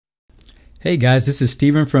Hey guys, this is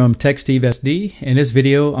Steven from techsteve SD. In this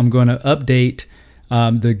video, I'm going to update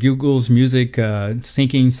the Google's music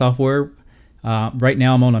syncing software. Right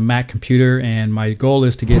now, I'm on a Mac computer, and my goal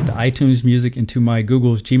is to get the iTunes music into my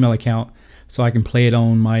Google's Gmail account so I can play it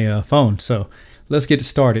on my phone. So let's get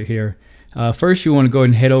started here. First, you want to go ahead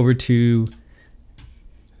and head over to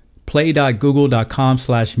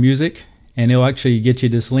play.google.com/music, and it'll actually get you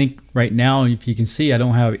this link right now. If you can see, I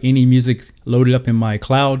don't have any music loaded up in my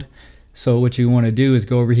cloud. So what you want to do is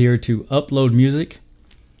go over here to upload music,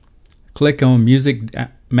 click on music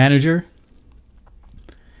manager,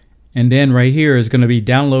 and then right here is going to be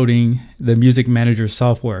downloading the music manager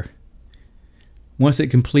software. Once it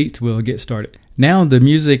completes, we'll get started. Now the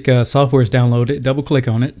music software is downloaded. Double click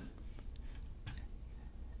on it,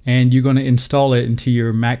 and you're going to install it into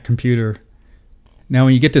your Mac computer. Now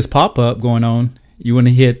when you get this pop-up going on, you want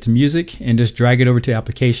to hit music and just drag it over to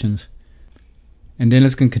applications. And then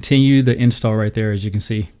it's going to continue the install right there, as you can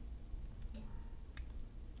see.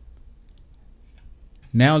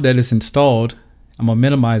 Now that it's installed, I'm going to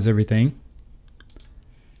minimize everything.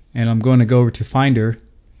 And I'm going to go over to Finder,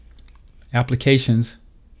 Applications,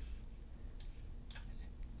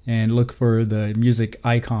 and look for the music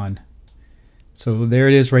icon. So there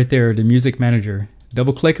it is right there, the music manager.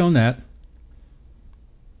 Double click on that.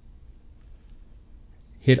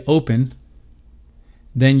 Hit open.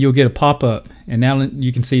 Then you'll get a pop-up, and now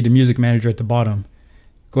you can see the music manager at the bottom.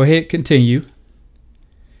 Go ahead, continue,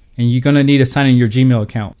 and you're going to need to sign in your Gmail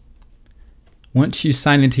account. Once you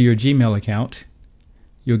sign into your Gmail account,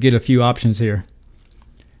 you'll get a few options here.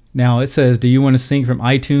 Now it says, do you want to sync from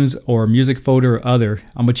iTunes or music folder or other?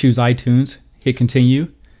 I'm going to choose iTunes, hit continue,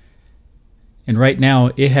 and right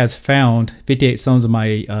now it has found 58 songs of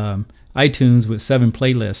my iTunes with 7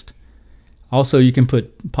 playlists. Also, you can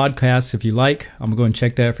put podcasts if you like. I'm going to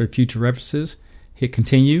check that for future references. Hit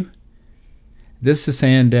continue. This is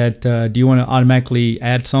saying that do you want to automatically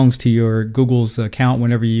add songs to your Google's account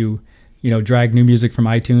whenever you drag new music from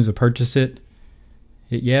iTunes or purchase it?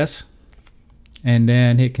 Hit yes, and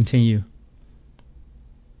then hit continue.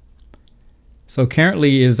 So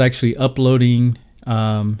currently it is actually uploading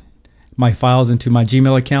my files into my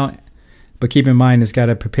Gmail account, but keep in mind it's got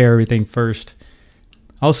to prepare everything first.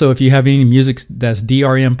 Also, if you have any music that's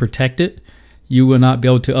DRM protected, you will not be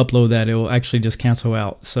able to upload that. It will actually just cancel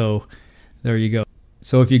out. So there you go.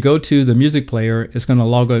 So if you go to the music player, it's going to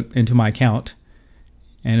log into my account,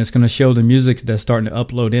 and it's going to show the music that's starting to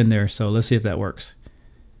upload in there. So let's see if that works.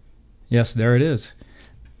 Yes, there it is.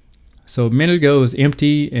 So a minute ago it was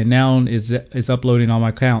empty, and now it's uploading on my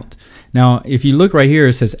account. Now, if you look right here,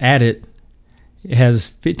 it says added. It has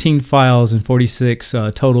 15 files and 46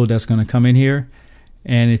 total that's going to come in here.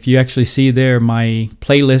 And if you actually see there, my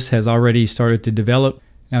playlist has already started to develop.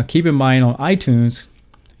 Now keep in mind, on iTunes,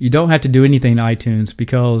 you don't have to do anything to iTunes,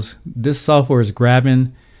 because this software is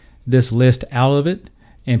grabbing this list out of it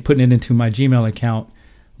and putting it into my Gmail account.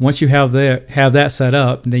 Once you have that set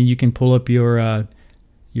up, then you can pull up your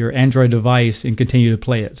Android device and continue to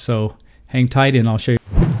play it. So hang tight and I'll show you.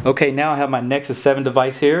 Okay, now I have my Nexus 7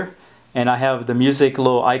 device here, and I have the music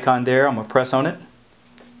little icon there. I'm going to press on it.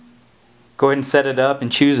 Go ahead and set it up and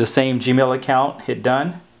choose the same Gmail account. Hit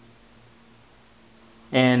done.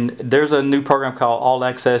 And there's a new program called All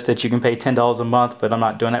Access that you can pay $10 a month, but I'm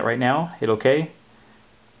not doing that right now. Hit OK.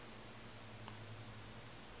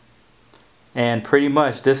 And pretty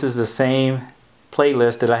much this is the same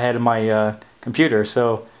playlist that I had in my computer.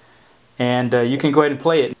 So, and you can go ahead and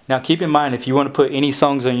play it. Now keep in mind, if you want to put any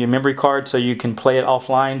songs on your memory card so you can play it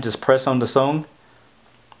offline, just press on the song.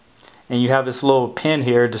 And you have this little pin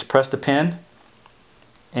here, just press the pin,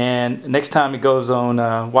 and next time it goes on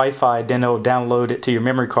Wi-Fi, then it'll download it to your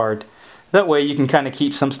memory card. That way you can kind of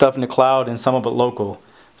keep some stuff in the cloud and some of it local.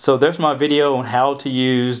 So there's my video on how to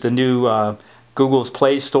use the new Google's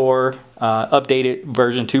Play Store updated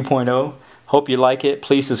version 2.0. Hope you like it.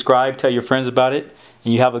 Please subscribe, tell your friends about it,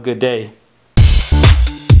 and you have a good day.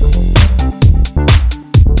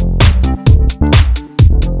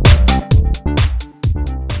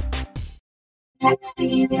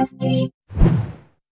 Techsteve SD.